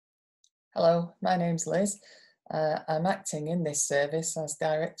Hello, my name's Liz. I'm acting in this service as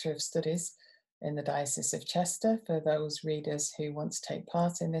Director of Studies in the Diocese of Chester for those readers who want to take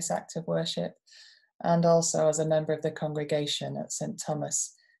part in this act of worship, and also as a member of the congregation at St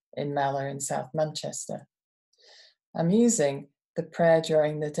Thomas in Mellor in South Manchester. I'm using the prayer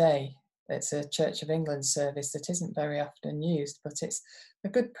during the day. It's a Church of England service that isn't very often used, but it's a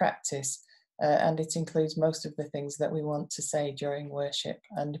good practice. And it includes most of the things that we want to say during worship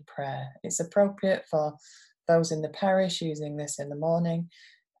and prayer. It's appropriate for those in the parish using this in the morning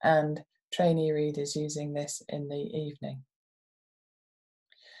and trainee readers using this in the evening.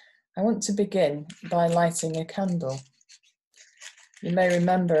 I want to begin by lighting a candle. You may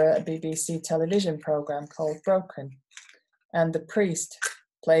remember a BBC television programme called Broken, and the priest,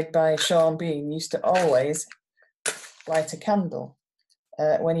 played by Sean Bean, used to always light a candle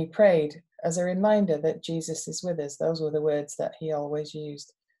when he prayed, as a reminder that Jesus is with us. Those were the words that he always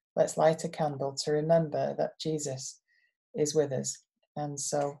used. Let's light a candle to remember that Jesus is with us. And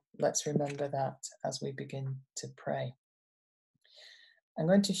so let's remember that as we begin to pray. I'm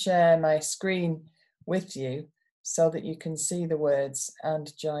going to share my screen with you so that you can see the words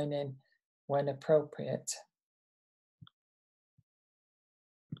and join in when appropriate.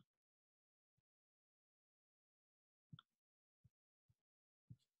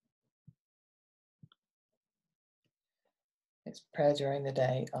 It's prayer during the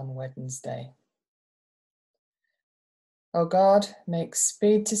day on Wednesday. O God, make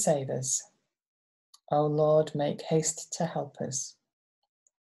speed to save us. O Lord, make haste to help us.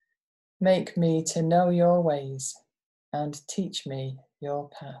 Make me to know your ways and teach me your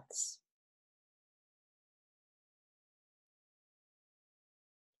paths.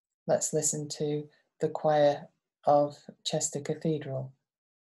 Let's listen to the choir of Chester Cathedral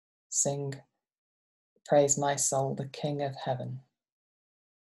sing Praise My Soul, the King of Heaven.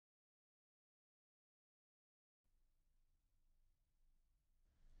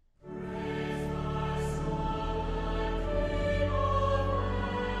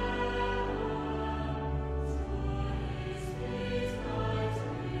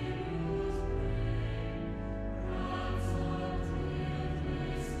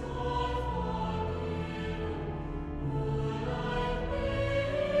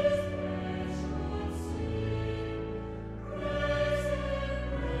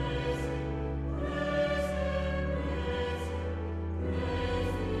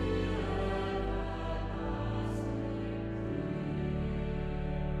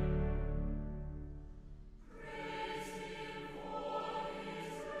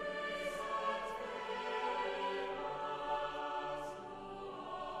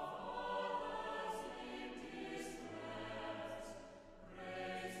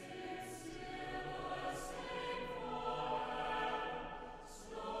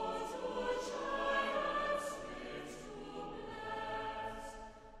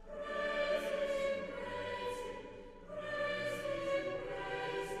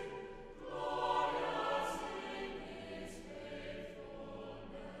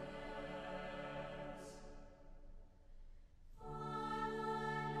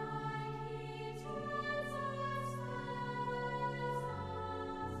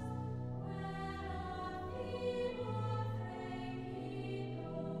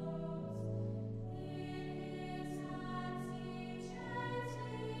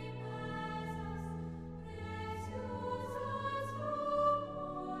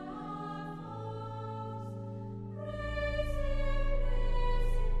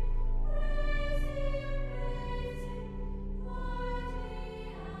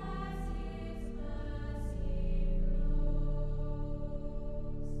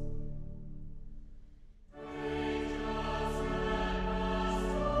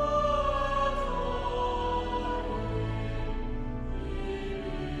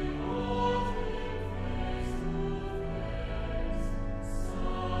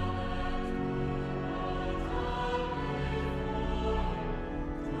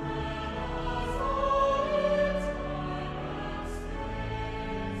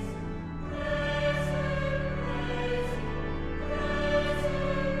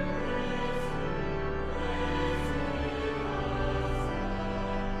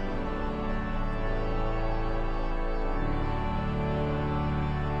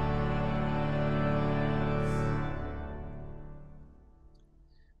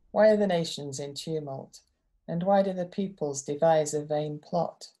 Why are the nations in tumult? And why do the peoples devise a vain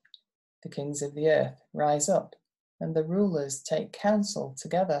plot? The kings of the earth rise up, and the rulers take counsel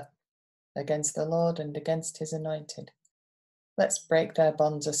together against the Lord and against his anointed. Let's break their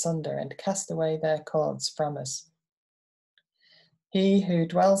bonds asunder and cast away their cords from us. He who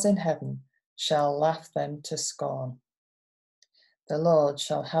dwells in heaven shall laugh them to scorn. The Lord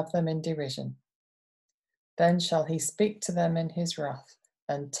shall have them in derision. Then shall he speak to them in his wrath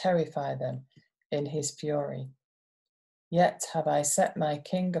and terrify them in his fury. Yet have I set my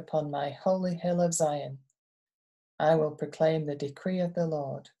king upon my holy hill of Zion. I will proclaim the decree of the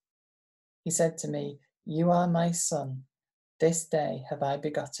Lord. He said to me, You are my son. This day have I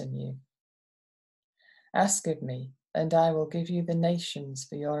begotten you. Ask of me, and I will give you the nations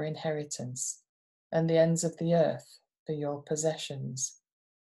for your inheritance, and the ends of the earth for your possessions.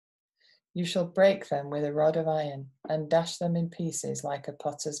 You shall break them with a rod of iron, and dash them in pieces like a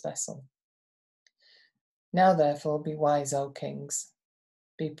potter's vessel. Now therefore be wise, O kings.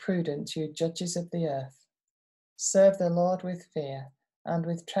 Be prudent, you judges of the earth. Serve the Lord with fear, and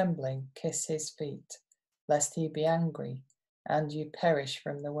with trembling kiss his feet, lest he be angry, and you perish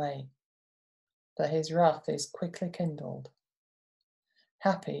from the way. For his wrath is quickly kindled.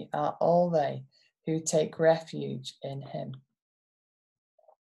 Happy are all they who take refuge in him.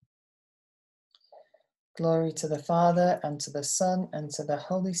 Glory to the Father, and to the Son, and to the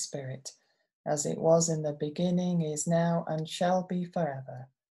Holy Spirit, as it was in the beginning, is now, and shall be forever.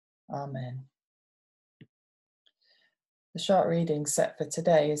 Amen. The short reading set for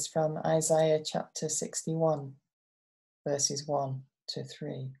today is from Isaiah chapter 61, verses 1 to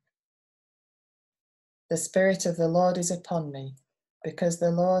 3. The Spirit of the Lord is upon me, because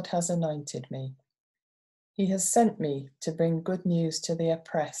the Lord has anointed me. He has sent me to bring good news to the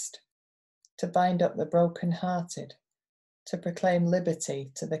oppressed, to bind up the brokenhearted, to proclaim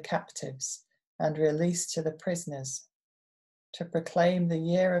liberty to the captives and release to the prisoners, to proclaim the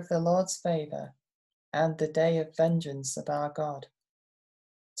year of the Lord's favour and the day of vengeance of our God,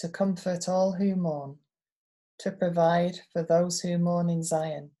 to comfort all who mourn, to provide for those who mourn in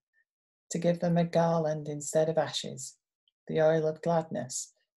Zion, to give them a garland instead of ashes, the oil of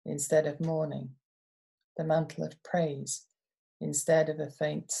gladness instead of mourning, the mantle of praise instead of a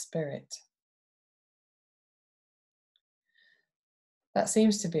faint spirit. That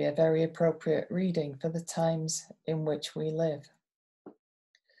seems to be a very appropriate reading for the times in which we live.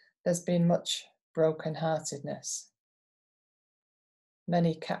 There's been much brokenheartedness,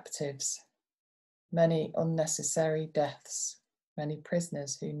 many captives, many unnecessary deaths, many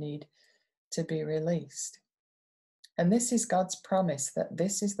prisoners who need to be released. And this is God's promise that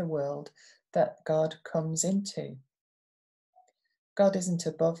this is the world that God comes into. God isn't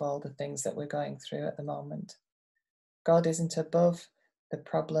above all the things that we're going through at the moment. God isn't above the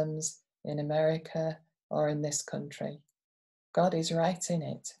problems in America or in this country. God is right in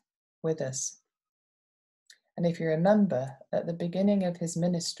it with us. And if you remember, at the beginning of his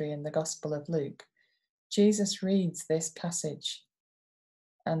ministry in the Gospel of Luke, Jesus reads this passage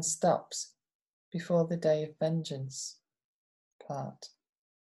and stops before the day of vengeance part.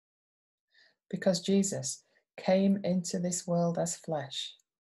 Because Jesus came into this world as flesh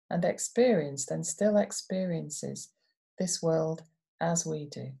and experienced and still experiences this world as we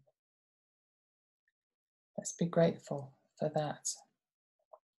do. Let's be grateful for that.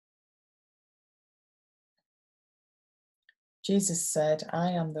 Jesus said,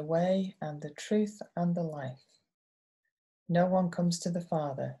 I am the way and the truth and the life. No one comes to the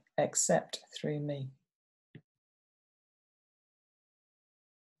Father except through me.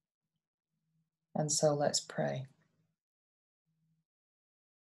 And so let's pray.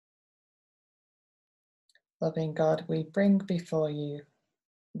 Loving God, we bring before you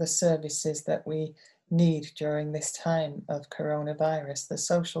the services that we need during this time of coronavirus, the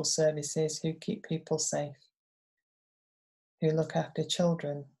social services who keep people safe, who look after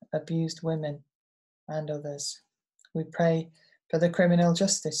children, abused women, and others. We pray for the criminal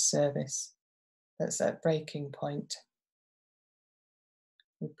justice service that's at breaking point.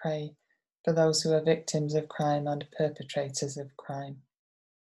 We pray for those who are victims of crime and perpetrators of crime.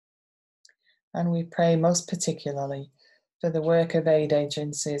 And we pray most particularly for the work of aid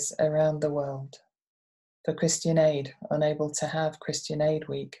agencies around the world, for Christian Aid, unable to have Christian Aid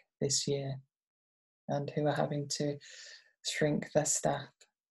Week this year, and who are having to shrink their staff,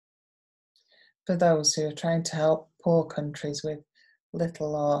 for those who are trying to help poor countries with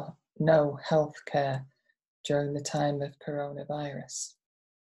little or no health care during the time of coronavirus.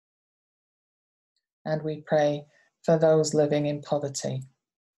 And we pray for those living in poverty,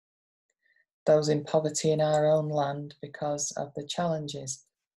 those in poverty in our own land because of the challenges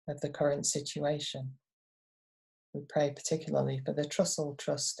of the current situation. We pray particularly for the Trussell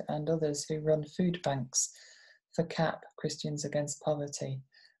Trust and others who run food banks for CAP, Christians Against Poverty,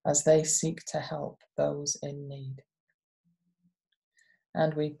 as they seek to help those in need.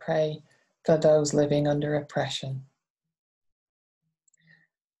 And we pray for those living under oppression,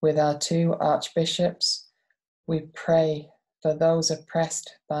 With our 2 archbishops, we pray for those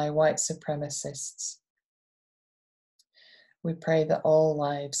oppressed by white supremacists. We pray that all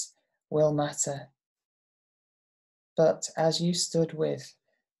lives will matter. But as you stood with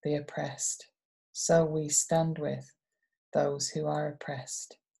the oppressed, so we stand with those who are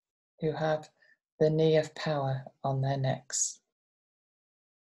oppressed, who have the knee of power on their necks.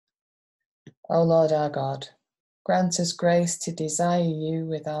 O Lord our God, grant us grace to desire you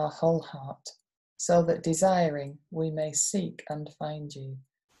with our whole heart, so that desiring we may seek and find you,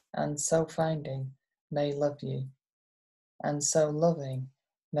 and so finding may love you, and so loving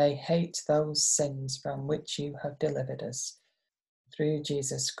may hate those sins from which you have delivered us. Through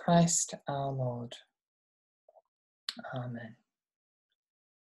Jesus Christ our Lord. Amen.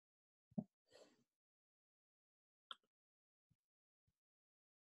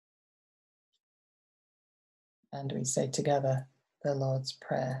 And we say together the Lord's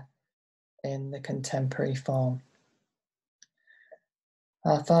Prayer in the contemporary form.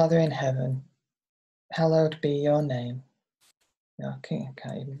 Our Father in heaven, hallowed be your name. Your King, I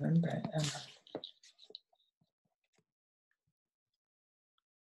can't even remember it.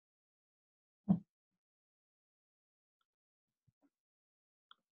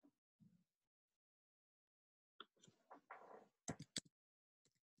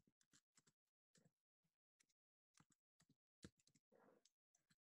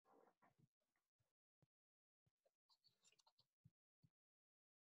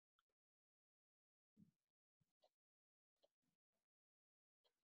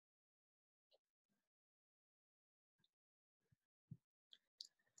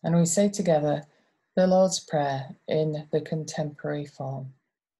 And we say together the Lord's Prayer in the contemporary form.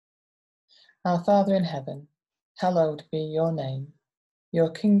 Our Father in heaven, hallowed be your name. Your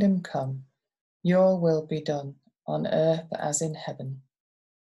kingdom come, your will be done on earth as in heaven.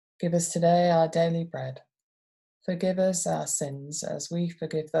 Give us today our daily bread. Forgive us our sins as we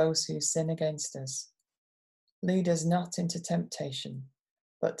forgive those who sin against us. Lead us not into temptation,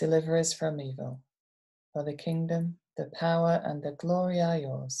 but deliver us from evil. For the kingdom, the power, and the glory are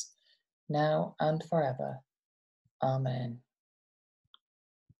yours, now and forever. Amen.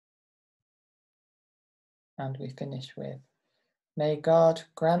 And we finish with, may God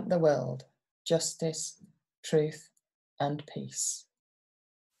grant the world justice, truth, and peace.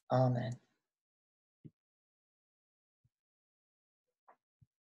 Amen.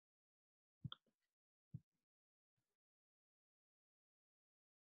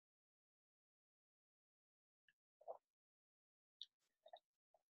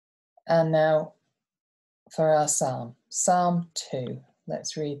 And now for our psalm, Psalm 2.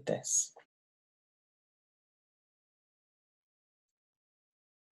 Let's read this.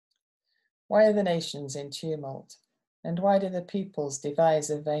 Why are the nations in tumult? And why do the peoples devise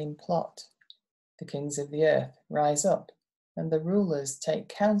a vain plot? The kings of the earth rise up, and the rulers take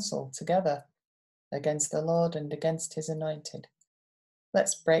counsel together against the Lord and against his anointed.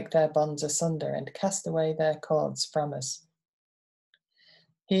 Let's break their bonds asunder and cast away their cords from us.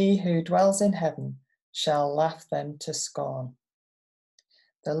 He who dwells in heaven shall laugh them to scorn.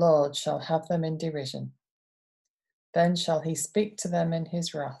 The Lord shall have them in derision. Then shall he speak to them in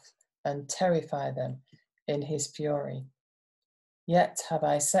his wrath and terrify them in his fury. Yet have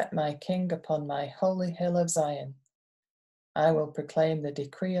I set my king upon my holy hill of Zion. I will proclaim the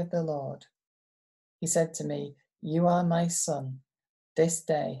decree of the Lord. He said to me, you are my son. This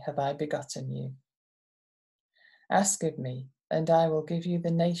day have I begotten you. Ask of me, and I will give you the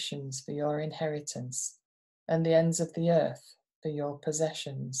nations for your inheritance, and the ends of the earth for your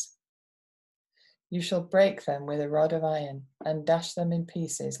possessions. You shall break them with a rod of iron, and dash them in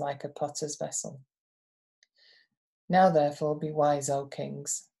pieces like a potter's vessel. Now therefore be wise, O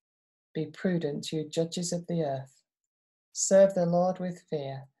kings. Be prudent, you judges of the earth. Serve the Lord with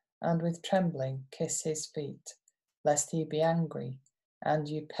fear, and with trembling kiss his feet, lest he be angry, and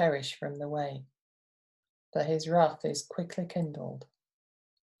you perish from the way. For his wrath is quickly kindled.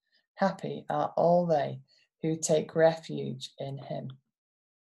 Happy are all they who take refuge in him.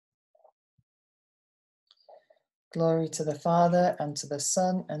 Glory to the Father, and to the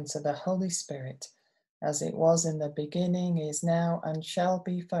Son, and to the Holy Spirit, as it was in the beginning, is now, and shall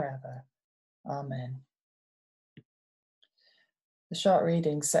be forever. Amen. The short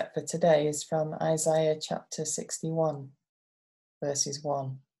reading set for today is from Isaiah chapter 61, verses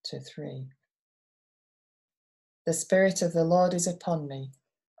 1 to 3. The Spirit of the Lord is upon me,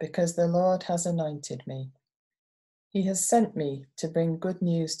 because the Lord has anointed me. He has sent me to bring good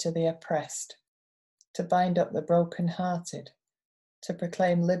news to the oppressed, to bind up the brokenhearted, to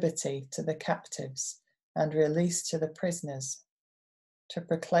proclaim liberty to the captives and release to the prisoners, to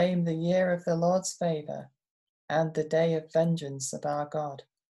proclaim the year of the Lord's favour and the day of vengeance of our God,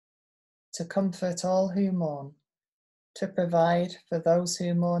 to comfort all who mourn, to provide for those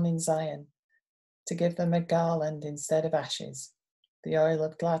who mourn in Zion, to give them a garland instead of ashes, the oil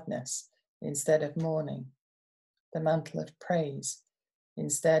of gladness instead of mourning, the mantle of praise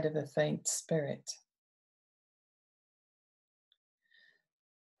instead of a faint spirit.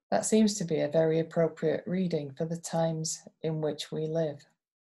 That seems to be a very appropriate reading for the times in which we live.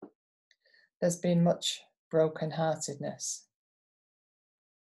 There's been much broken-heartedness,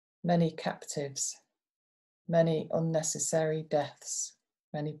 many captives, many unnecessary deaths,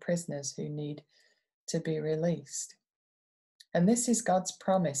 many prisoners who need to be released. And this is God's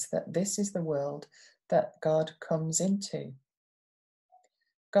promise that this is the world that God comes into.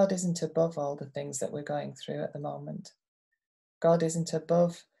 God isn't above all the things that we're going through at the moment. God isn't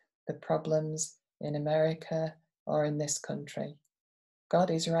above the problems in America or in this country. God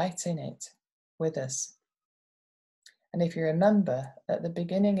is right in it with us. And if you remember, at the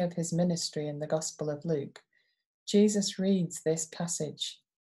beginning of his ministry in the Gospel of Luke, Jesus reads this passage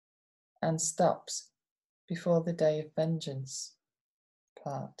and stops before the day of vengeance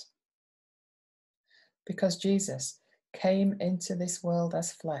part. Because Jesus came into this world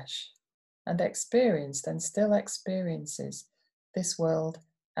as flesh and experienced and still experiences this world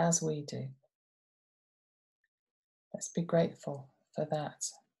as we do. Let's be grateful for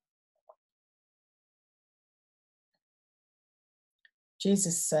that.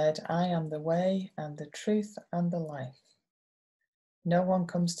 Jesus said, "I am the way and the truth and the life. No one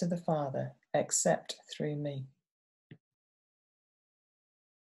comes to the Father except through me."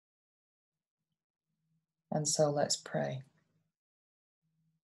 And so let's pray.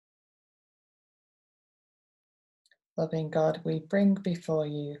 Loving God, we bring before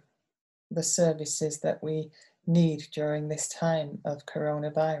you the services that we need during this time of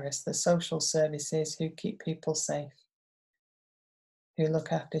coronavirus, the social services who keep people safe, who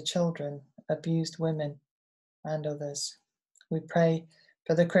look after children, abused women, and others. We pray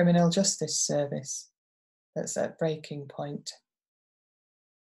for the criminal justice service that's at breaking point.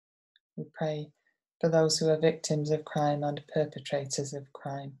 We pray for those who are victims of crime and perpetrators of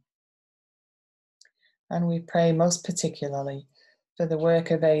crime. And we pray most particularly for the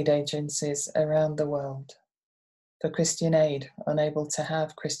work of aid agencies around the world, for Christian Aid, unable to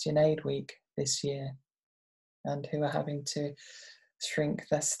have Christian Aid Week this year, and who are having to shrink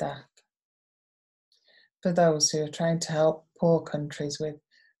their staff. For those who are trying to help poor countries with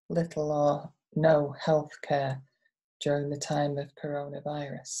little or no health care during the time of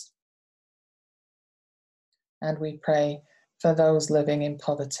coronavirus. And we pray for those living in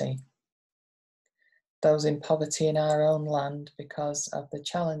poverty, those in poverty in our own land because of the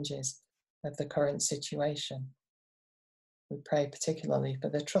challenges of the current situation. We pray particularly for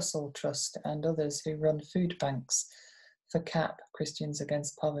the Trussell Trust and others who run food banks for CAP, Christians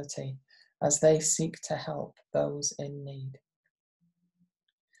Against Poverty, as they seek to help those in need.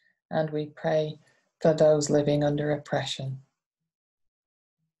 And we pray for those living under oppression.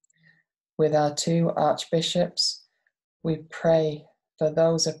 With our two archbishops, we pray for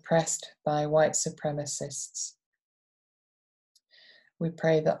those oppressed by white supremacists. We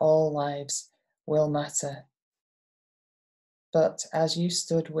pray that all lives will matter. But as you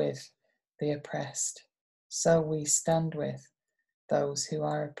stood with the oppressed, so we stand with those who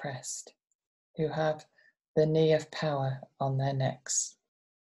are oppressed, who have the knee of power on their necks.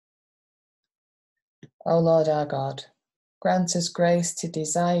 O Lord our God, grant us grace to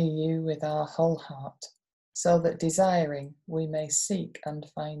desire you with our whole heart, so that desiring we may seek and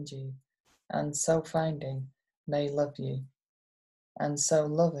find you, and so finding may love you, and so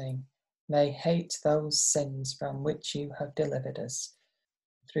loving may hate those sins from which you have delivered us.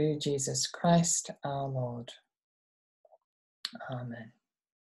 Through Jesus Christ our Lord. Amen.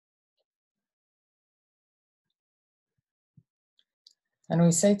 And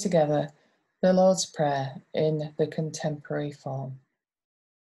we say together the Lord's Prayer in the contemporary form.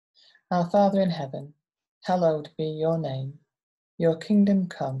 Our Father in heaven, hallowed be your name. Your kingdom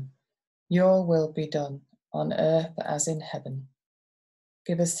come, your will be done on earth as in heaven.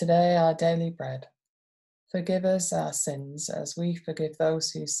 Give us today our daily bread. Forgive us our sins as we forgive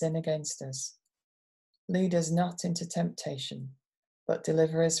those who sin against us. Lead us not into temptation, but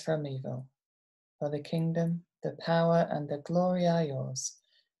deliver us from evil. For the kingdom, the power, and the glory are yours,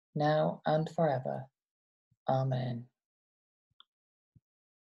 now and forever. Amen.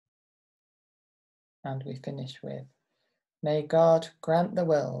 And we finish with, may God grant the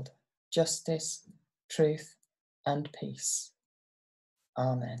world justice, truth, and peace.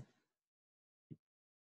 Amen.